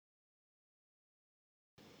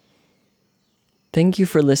Thank you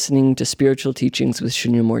for listening to Spiritual Teachings with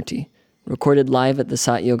Shunyamurti, recorded live at the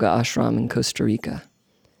Sat Yoga Ashram in Costa Rica.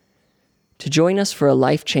 To join us for a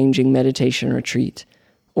life-changing meditation retreat,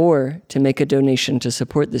 or to make a donation to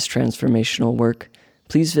support this transformational work,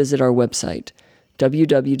 please visit our website,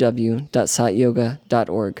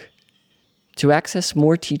 www.satyoga.org. To access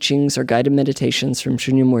more teachings or guided meditations from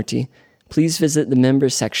Shunyamurti, please visit the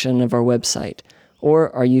members section of our website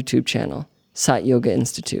or our YouTube channel, Sat Yoga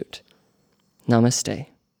Institute. Namaste.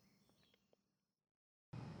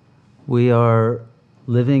 We are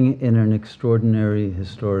living in an extraordinary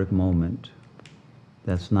historic moment.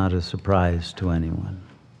 That's not a surprise to anyone.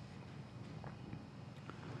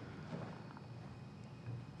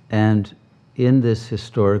 And in this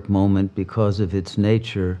historic moment, because of its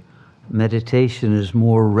nature, meditation is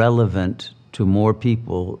more relevant to more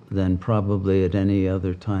people than probably at any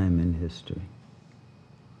other time in history.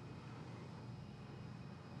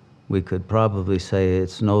 We could probably say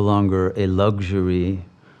it's no longer a luxury,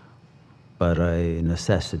 but a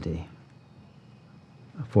necessity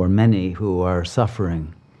for many who are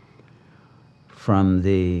suffering from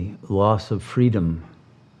the loss of freedom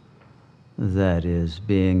that is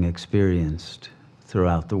being experienced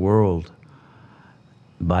throughout the world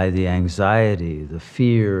by the anxiety, the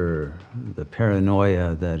fear, the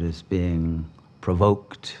paranoia that is being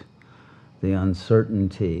provoked, the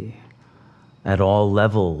uncertainty at all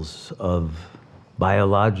levels of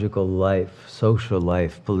biological life, social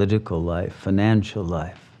life, political life, financial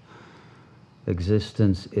life,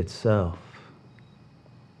 existence itself.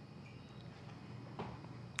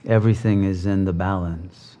 Everything is in the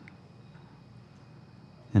balance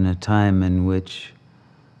in a time in which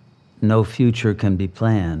no future can be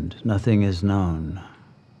planned, nothing is known.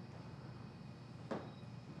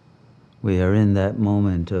 We are in that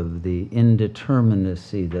moment of the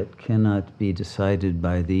indeterminacy that cannot be decided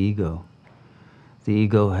by the ego. The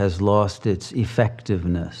ego has lost its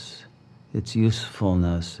effectiveness, its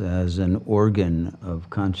usefulness as an organ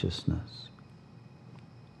of consciousness.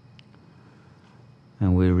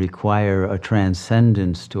 And we require a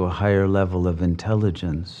transcendence to a higher level of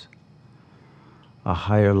intelligence, a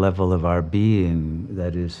higher level of our being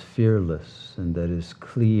that is fearless and that is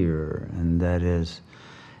clear and that is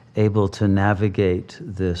able to navigate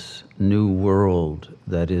this new world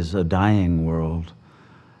that is a dying world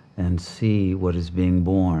and see what is being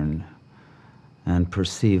born and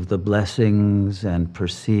perceive the blessings and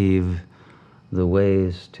perceive the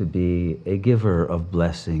ways to be a giver of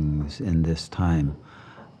blessings in this time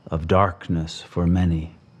of darkness for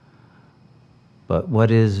many. But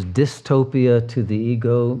what is dystopia to the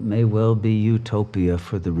ego may well be utopia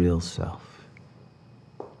for the real self.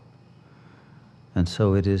 And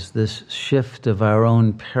so it is this shift of our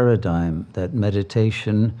own paradigm that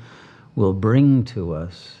meditation will bring to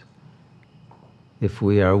us if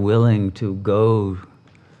we are willing to go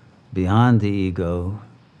beyond the ego,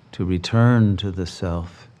 to return to the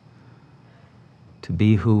self, to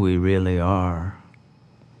be who we really are,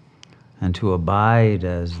 and to abide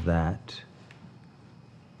as that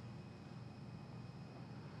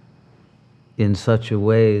in such a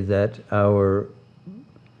way that our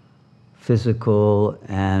physical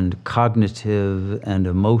and cognitive and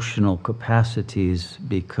emotional capacities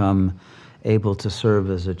become able to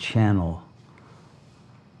serve as a channel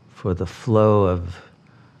for the flow of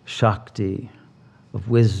Shakti, of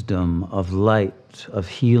wisdom, of light, of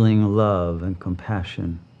healing love and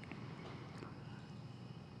compassion.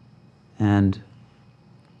 And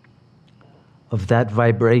of that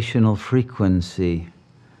vibrational frequency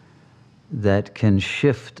that can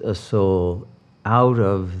shift a soul out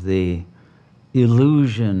of the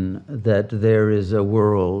illusion that there is a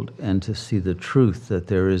world and to see the truth that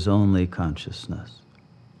there is only consciousness.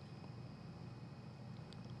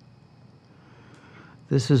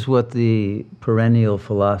 This is what the perennial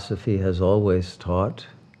philosophy has always taught,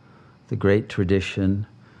 the great tradition,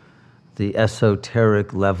 the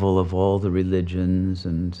esoteric level of all the religions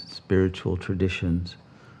and spiritual traditions,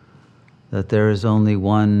 that there is only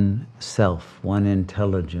one self, one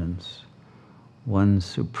intelligence, one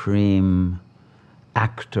supreme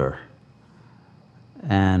actor,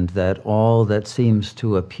 and that all that seems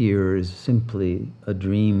to appear is simply a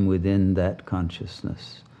dream within that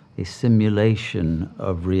consciousness, a simulation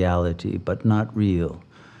of reality, but not real.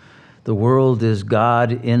 The world is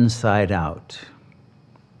God inside out.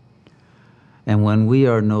 And when we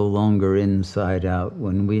are no longer inside out,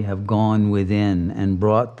 when we have gone within and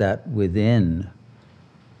brought that within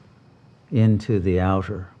into the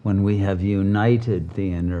outer, when we have united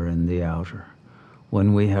the inner and the outer,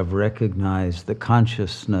 when we have recognized the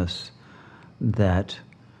consciousness that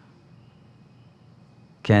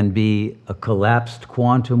can be a collapsed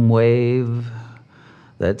quantum wave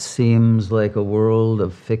that seems like a world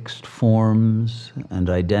of fixed forms and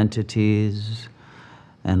identities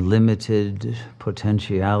and limited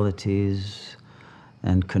potentialities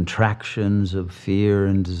and contractions of fear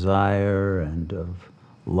and desire and of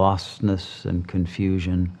lostness and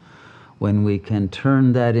confusion. When we can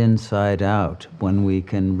turn that inside out, when we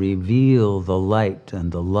can reveal the light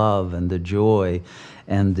and the love and the joy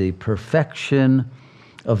and the perfection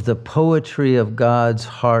of the poetry of God's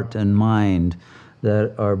heart and mind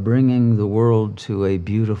that are bringing the world to a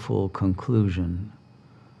beautiful conclusion,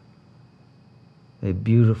 a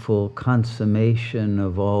beautiful consummation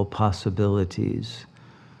of all possibilities,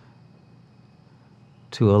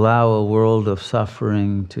 to allow a world of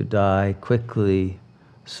suffering to die quickly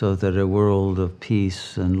so that a world of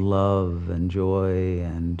peace and love and joy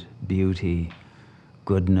and beauty,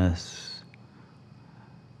 goodness,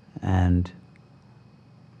 and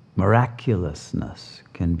miraculousness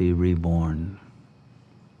can be reborn.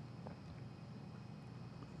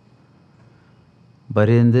 But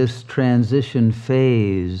in this transition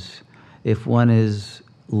phase, if one is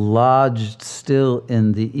lodged still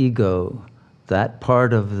in the ego, that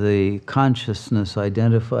part of the consciousness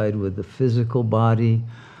identified with the physical body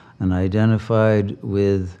and identified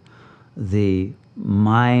with the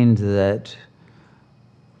mind that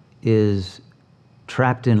is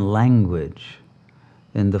trapped in language,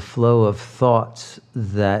 in the flow of thoughts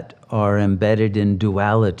that are embedded in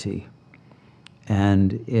duality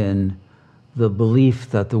and in the belief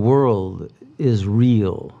that the world is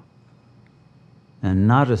real and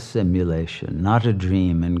not a simulation, not a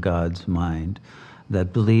dream in God's mind,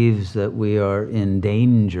 that believes that we are in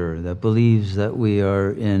danger, that believes that we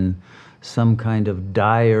are in some kind of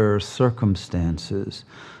dire circumstances,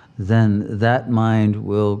 then that mind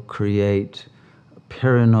will create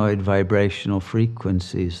paranoid vibrational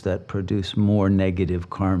frequencies that produce more negative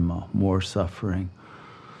karma, more suffering,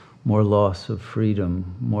 more loss of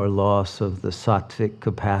freedom, more loss of the sattvic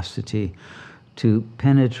capacity to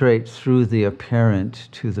penetrate through the apparent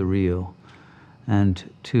to the real and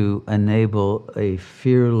to enable a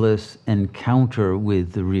fearless encounter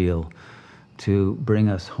with the real to bring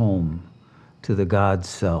us home to the God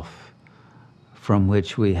self from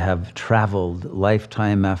which we have traveled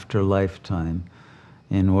lifetime after lifetime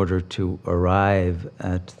in order to arrive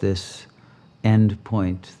at this end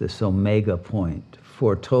point, this omega point,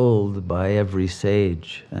 foretold by every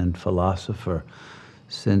sage and philosopher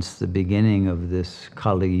since the beginning of this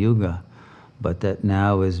Kali Yuga, but that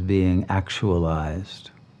now is being actualized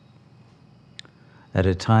at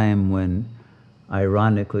a time when,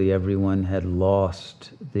 ironically, everyone had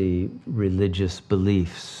lost the religious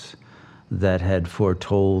beliefs that had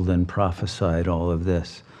foretold and prophesied all of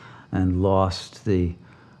this, and lost the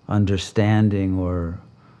understanding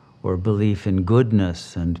or belief in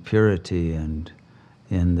goodness and purity and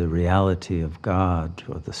in the reality of God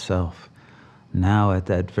or the self. Now at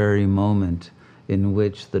that very moment in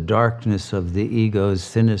which the darkness of the ego's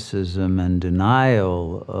cynicism and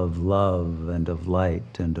denial of love and of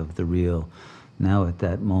light and of the real, now at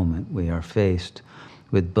that moment we are faced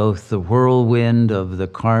with both the whirlwind of the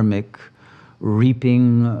karmic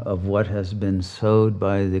reaping of what has been sowed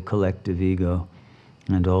by the collective ego,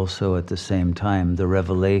 and also at the same time the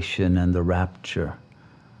revelation and the rapture,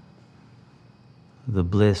 the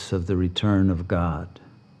bliss of the return of God.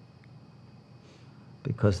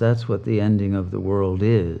 Because that's what the ending of the world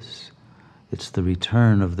is. It's the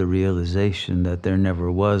return of the realization that there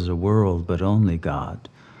never was a world but only God,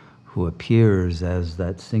 who appears as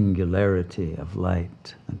that singularity of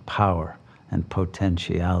light and power and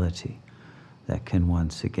potentiality that can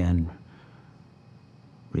once again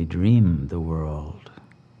redream the world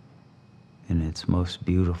in its most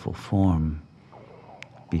beautiful form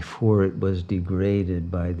before it was degraded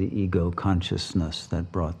by the ego consciousness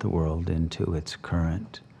that brought the world into its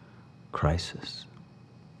current crisis.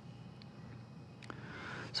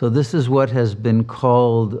 So this is what has been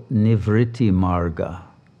called Nivritti Marga.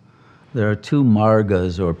 There are two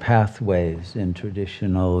margas or pathways in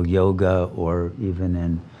traditional yoga or even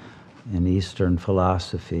in Eastern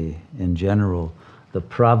philosophy in general, the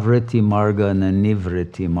Pravritti Marga and the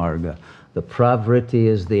Nivritti Marga. The Pravritti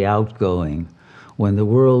is the outgoing, when the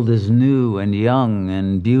world is new and young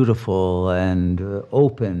and beautiful and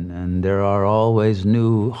open, and there are always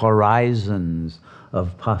new horizons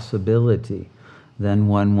of possibility. Then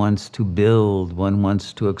one wants to build, one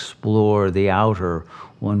wants to explore the outer,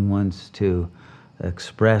 one wants to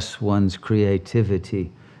express one's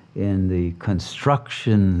creativity in the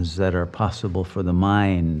constructions that are possible for the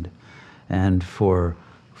mind and for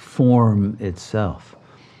form itself.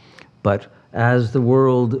 But as the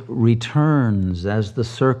world returns, as the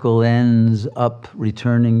circle ends up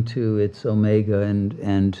returning to its omega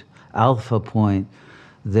and alpha point,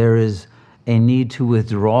 there is a need to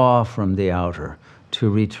withdraw from the outer, to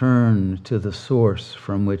return to the source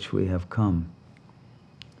from which we have come,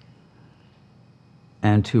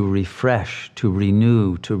 and to refresh, to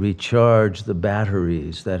renew, to recharge the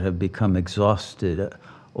batteries that have become exhausted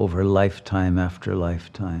over lifetime after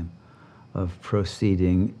lifetime of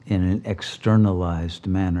proceeding in an externalized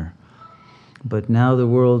manner. But now the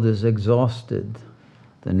world is exhausted.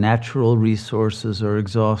 The natural resources are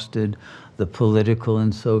exhausted, the political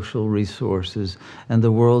and social resources, and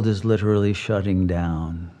the world is literally shutting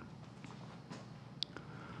down.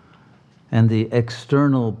 And the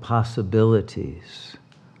external possibilities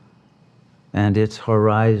and its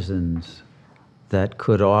horizons that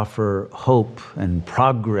could offer hope and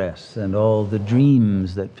progress and all the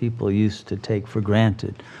dreams that people used to take for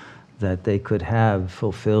granted that they could have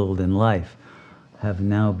fulfilled in life have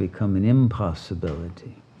now become an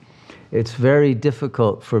impossibility. It's very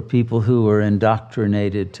difficult for people who were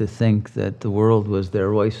indoctrinated to think that the world was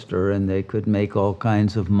their oyster and they could make all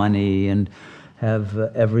kinds of money and have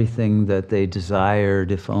everything that they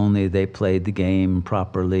desired if only they played the game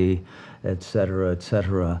properly,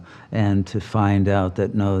 etc., and to find out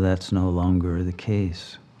that no, that's no longer the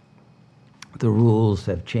case. The rules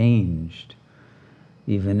have changed.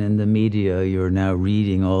 Even in the media, you're now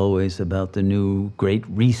reading always about the new Great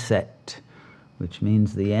Reset, which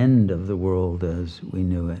means the end of the world as we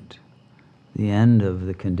knew it, the end of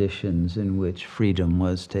the conditions in which freedom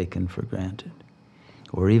was taken for granted,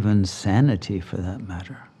 or even sanity for that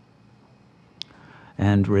matter.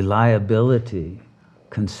 And reliability,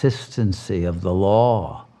 consistency of the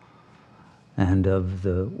law and of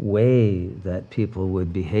the way that people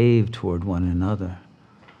would behave toward one another.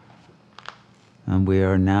 And we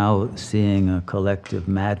are now seeing a collective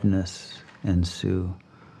madness ensue,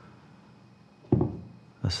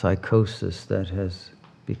 a psychosis that has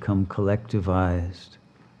become collectivized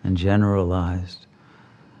and generalized,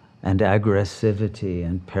 and aggressivity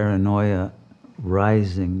and paranoia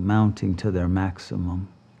rising, mounting to their maximum.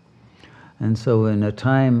 And so in a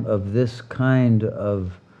time of this kind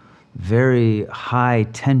of very high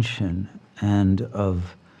tension and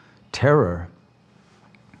of terror,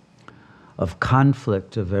 of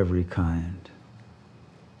conflict of every kind,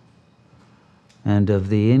 and of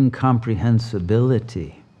the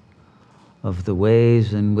incomprehensibility of the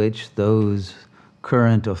ways in which those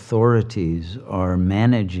current authorities are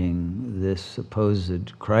managing this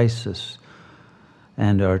supposed crisis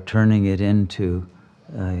and are turning it into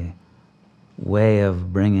a way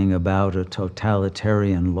of bringing about a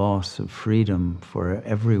totalitarian loss of freedom for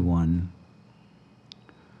everyone.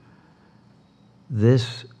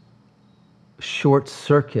 This short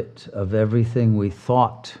circuit of everything we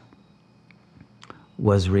thought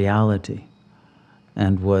was reality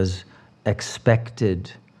and was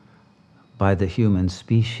expected by the human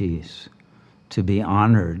species to be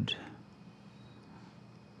honored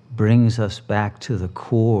brings us back to the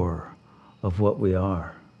core of what we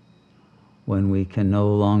are, when we can no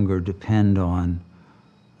longer depend on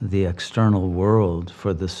the external world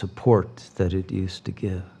for the support that it used to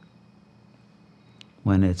give,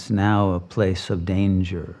 when it's now a place of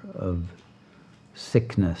danger, of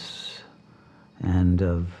sickness, and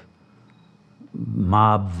of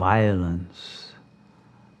mob violence,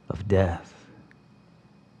 of death.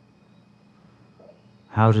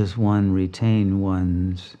 How does one retain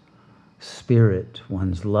one's spirit,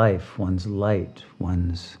 one's life, one's light,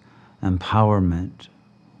 one's empowerment,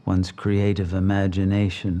 one's creative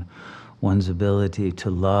imagination, one's ability to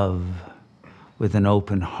love with an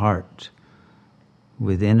open heart,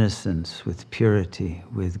 with innocence, with purity,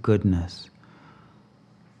 with goodness?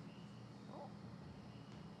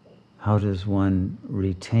 How does one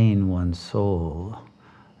retain one's soul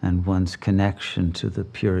and one's connection to the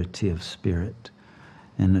purity of spirit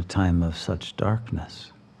in a time of such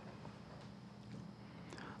darkness?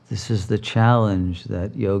 This is the challenge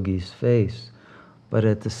that yogis face, but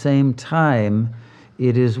at the same time,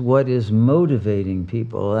 it is what is motivating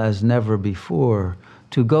people as never before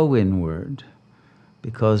to go inward,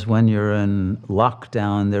 because when you're in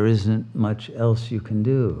lockdown, there isn't much else you can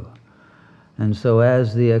do. And so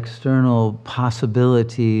as the external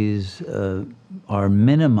possibilities are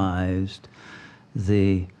minimized,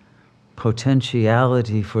 the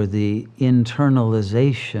potentiality for the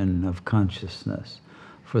internalization of consciousness,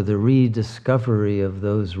 for the rediscovery of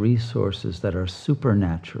those resources that are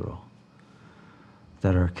supernatural,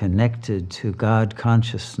 that are connected to God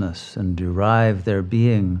consciousness and derive their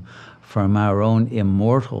being from our own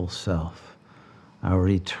immortal self, our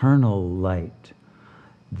eternal light,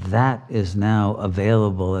 that is now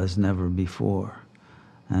available as never before.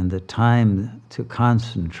 And the time to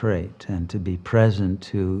concentrate and to be present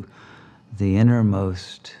to the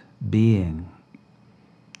innermost being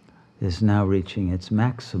is now reaching its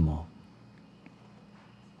maximal.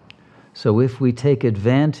 So if we take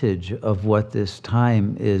advantage of what this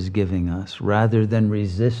time is giving us, rather than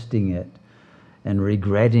resisting it and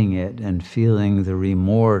regretting it and feeling the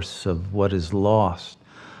remorse of what is lost,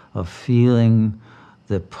 of feeling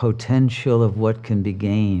the potential of what can be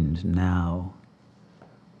gained now,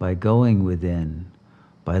 by going within,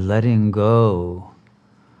 by letting go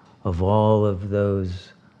of all of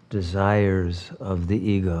those desires of the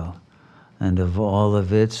ego and of all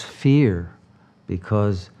of its fear,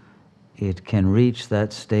 because it can reach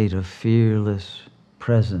that state of fearless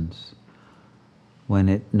presence when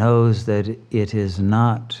it knows that it is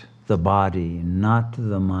not the body, not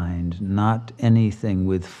the mind, not anything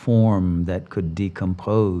with form that could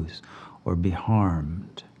decompose or be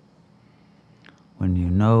harmed. When you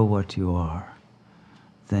know what you are,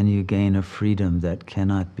 then you gain a freedom that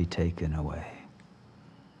cannot be taken away.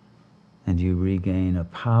 And you regain a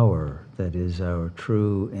power that is our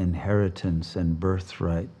true inheritance and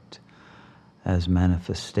birthright as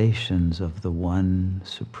manifestations of the one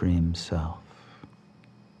Supreme Self.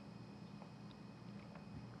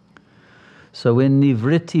 So in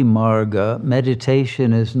Nivritti Marga,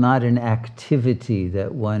 meditation is not an activity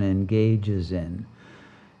that one engages in.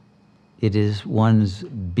 It is one's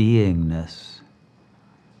beingness.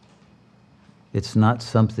 It's not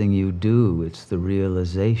something you do, it's the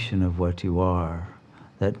realization of what you are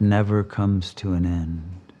that never comes to an end.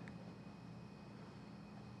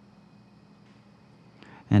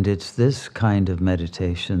 And it's this kind of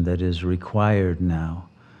meditation that is required now,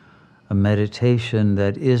 a meditation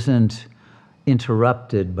that isn't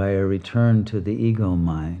interrupted by a return to the ego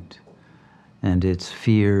mind and its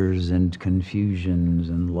fears and confusions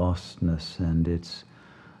and lostness and its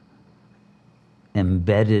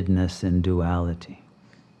embeddedness in duality.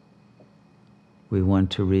 We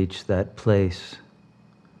want to reach that place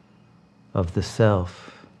of the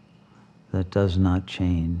self that does not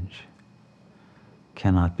change,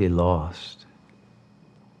 cannot be lost,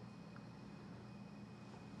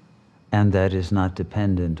 and that is not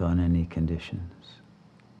dependent on any conditions.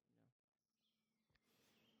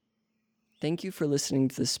 Thank you for listening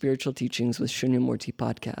to the Spiritual Teachings with Shunyamurti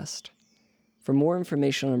podcast. For more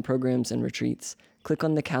information on programs and retreats, click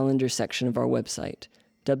on the calendar section of our website,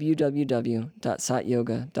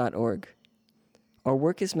 www.satyoga.org. Our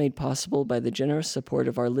work is made possible by the generous support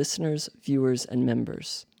of our listeners, viewers, and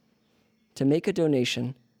members. To make a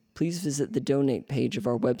donation, please visit the donate page of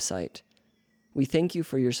our website. We thank you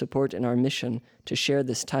for your support in our mission to share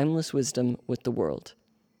this timeless wisdom with the world.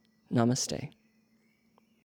 Namaste.